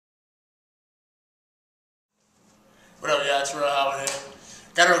guy, Terrell here.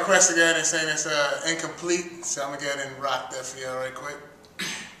 Got a request to go ahead and saying it's incomplete, so I'm going to go ahead and rock that for y'all right quick.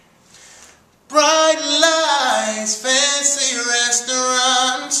 Bright lights, fancy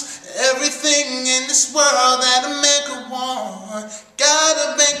restaurants, everything in this world that a man could want. Got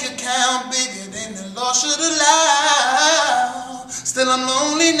a bank account bigger than the law should allow. Still I'm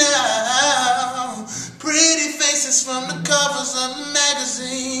lonely now. Pretty faces from the covers of the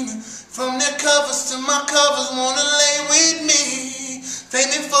magazine, from their covers to my covers, wanna lay with me. Fame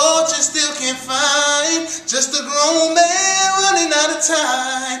and fortune still can't find just a grown man running out of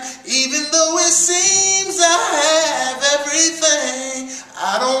time. Even though it seems I have everything,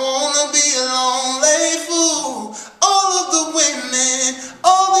 I don't wanna be a lonely fool. All of the women,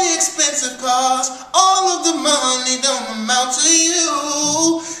 all the expensive cars, all of the money don't amount to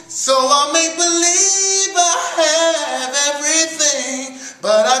you. So I make believe I have everything,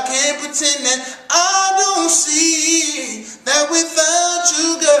 but I can't pretend that I don't see that without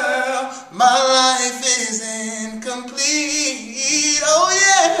you, girl, my life is incomplete. Oh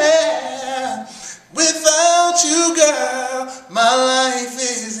yeah, without you, girl, my life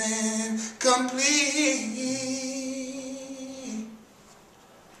is incomplete.